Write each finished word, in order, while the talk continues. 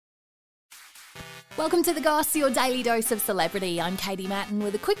Welcome to The Goss, your daily dose of celebrity. I'm Katie Matten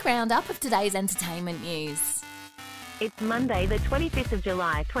with a quick roundup of today's entertainment news. It's Monday, the 25th of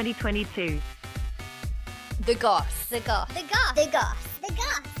July, 2022. The Goss. The Goss. The Goss. The Goss. The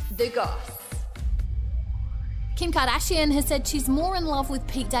Goss. The Goss. Kim Kardashian has said she's more in love with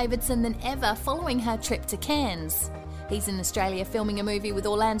Pete Davidson than ever following her trip to Cannes. He's in Australia filming a movie with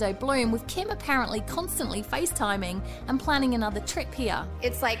Orlando Bloom, with Kim apparently constantly FaceTiming and planning another trip here.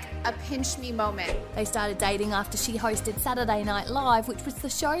 It's like a pinch me moment. They started dating after she hosted Saturday Night Live, which was the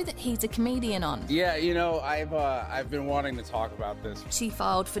show that he's a comedian on. Yeah, you know, I've been wanting to talk about this. She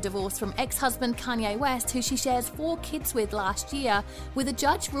filed for divorce from ex-husband Kanye West, who she shares 4 kids with last year, with a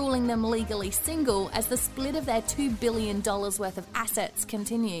judge ruling them legally single as the split of their $2 billion worth of assets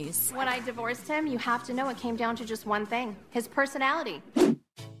continues. When I divorced him, you have to know it came down to just one thing: his personality.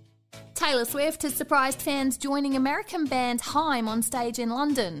 Taylor Swift has surprised fans joining American band Haim on stage in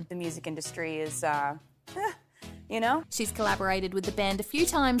London. The music industry is, She's collaborated with the band a few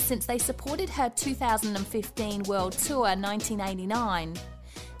times since they supported her 2015 World Tour 1989.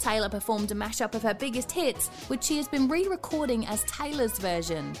 Taylor performed a mashup of her biggest hits, which she has been re-recording as Taylor's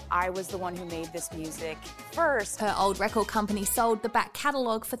version. I was the one who made this music first. Her old record company sold the back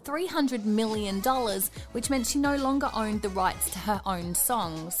catalogue for $300 million, which meant she no longer owned the rights to her own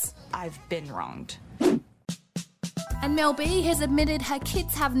songs. I've been wronged. And Mel B has admitted her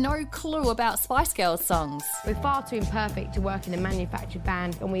kids have no clue about Spice Girls songs. We're far too imperfect to work in a manufactured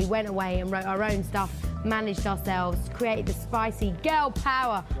band, and we went away and wrote our own stuff, managed ourselves, created the spicy girl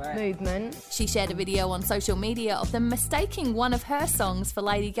power movement. She shared a video on social media of them mistaking one of her songs for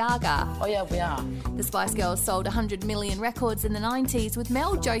Lady Gaga. Oh yeah, we are. The Spice Girls sold 100 million records in the 90s, with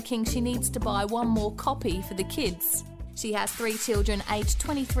Mel joking she needs to buy one more copy for the kids. She has 3 children aged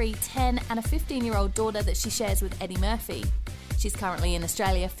 23, 10 and a 15-year-old daughter that she shares with Eddie Murphy. She's currently in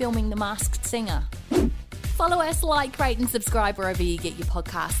Australia filming The Masked Singer. Follow us, like, rate and subscribe wherever you get your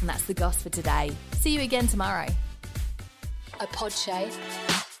podcasts, and that's The Goss for today. See you again tomorrow. A Podshape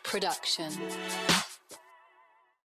production.